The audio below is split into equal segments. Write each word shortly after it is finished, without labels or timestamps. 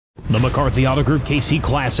The McCarthy Auto Group KC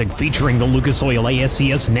Classic featuring the Lucas Oil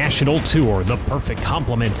ASCS National Tour, the perfect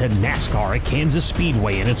complement to NASCAR at Kansas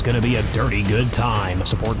Speedway, and it's going to be a dirty good time.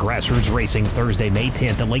 Support grassroots racing Thursday, May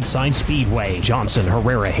 10th at Lakeside Speedway. Johnson,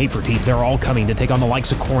 Herrera, Hafertepe, they're all coming to take on the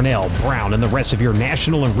likes of Cornell, Brown, and the rest of your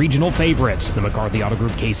national and regional favorites. The McCarthy Auto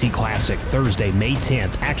Group KC Classic, Thursday, May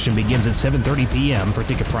 10th. Action begins at 7:30 p.m. For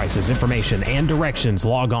ticket prices, information, and directions,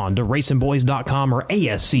 log on to RacinBoys.com or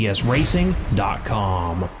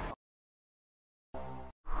ASCSRacing.com.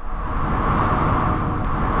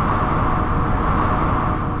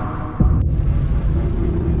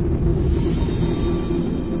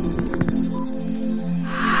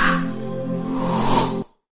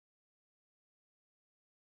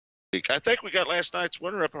 I think we got last night's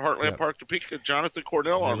winner up at Heartland Park, Topeka, Jonathan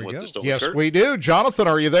Cornell, on with us. Yes, we do. Jonathan,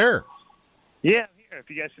 are you there? Yeah, I'm here, if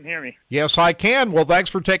you guys can hear me. Yes, I can. Well, thanks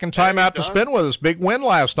for taking time out to spend with us. Big win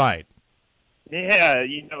last night. Yeah,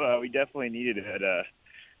 we definitely needed it.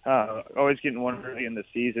 Always getting one early in the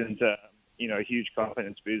season, a huge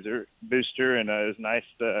confidence booster, and it was nice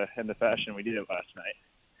in the fashion we did it last night.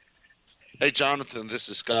 Hey, Jonathan, this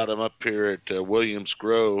is Scott. I'm up here at Williams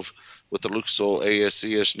Grove with the Lucas Oil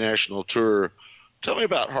ASCS National Tour. Tell me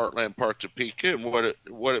about Heartland Park, Topeka, and what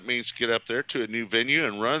it means to get up there to a new venue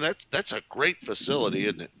and run. That's a great facility,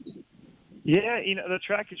 isn't it? Yeah, the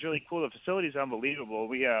track is really cool. The facility is unbelievable.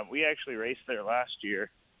 We actually raced there last year,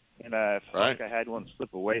 and I felt like I had one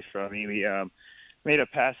slip away from me. We made a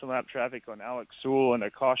pass and lap traffic on Alex Sewell, and a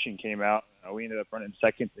caution came out. We ended up running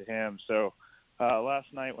second to him, so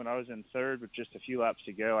last night when I was in third with just a few laps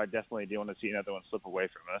to go, I definitely didn't want to see another one slip away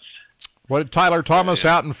from us. What did Tyler Thomas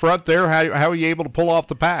out in front there? How were you able to pull off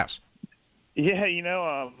the pass? Yeah,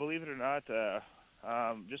 believe it or not,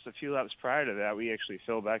 just a few laps prior to that, we actually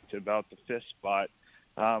fell back to about the fifth spot.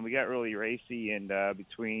 We got really racy, and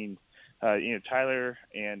between Tyler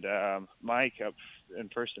and Mike up in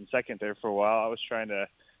first and second there for a while, I was trying to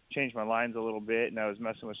change my lines a little bit, and I was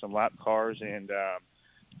messing with some lap cars, and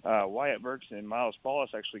Wyatt Burks and Miles Paulus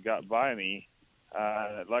actually got by me.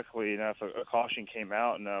 Luckily enough, a caution came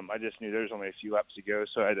out, and I just knew there was only a few laps to go,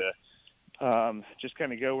 so I had to just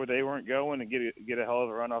kind of go where they weren't going and get a hell of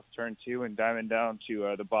a run off turn two and diamond down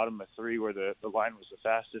to the bottom of three where the line was the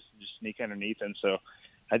fastest and just sneak underneath them. So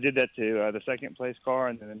I did that to the second place car,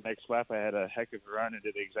 and then the next lap I had a heck of a run and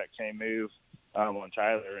did the exact same move on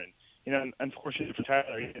Tyler. And unfortunately for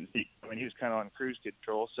Tyler, he didn't see. I mean, he was kind of on cruise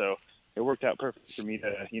control, so it worked out perfect for me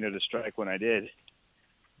to to strike when I did.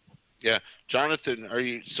 Yeah, Jonathan,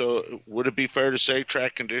 would it be fair to say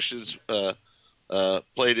track conditions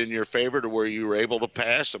played in your favor to where you were able to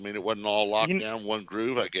pass? I mean, it wasn't all locked down one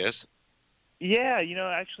groove, I guess. Yeah,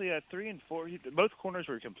 actually 3 and 4, both corners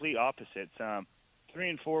were complete opposites. 3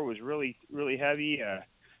 and 4 was really, really heavy.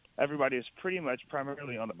 Everybody was pretty much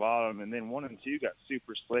primarily on the bottom, and then 1 and 2 got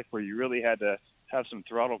super slick where you really had to have some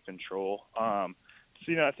throttle control.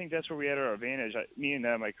 So, I think that's where we had our advantage. Me and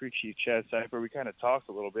my crew chief, Chad Cypher, we kind of talked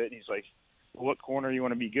a little bit, and he's like, well, what corner you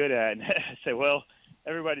want to be good at? And I said, well,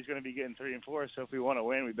 everybody's going to be getting 3 and 4, so if we want to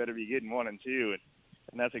win, we better be getting 1 and 2.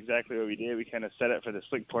 And that's exactly what we did. We kind of set it for the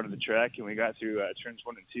slick part of the track, and we got through turns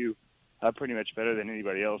 1 and 2 pretty much better than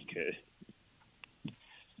anybody else could.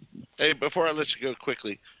 Hey, before I let you go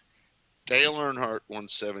quickly, Dale Earnhardt won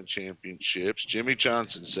 7 championships. Jimmy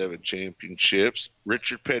Johnson, 7 championships.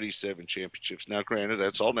 Richard Petty, 7 championships. Now, granted,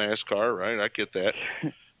 that's all NASCAR, right? I get that.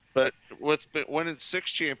 But with winning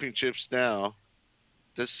 6 championships now,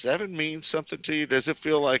 does 7 mean something to you? Does it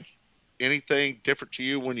feel like anything different to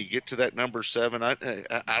you when you get to that number 7? I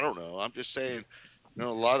don't know. I'm just saying, a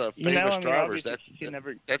lot of famous drivers, that's a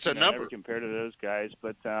number. Never compared to those guys,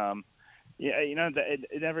 but yeah,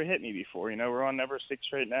 it never hit me before. We're on number 6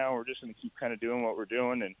 right now. We're just going to keep kind of doing what we're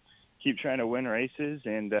doing and keep trying to win races.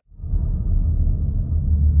 And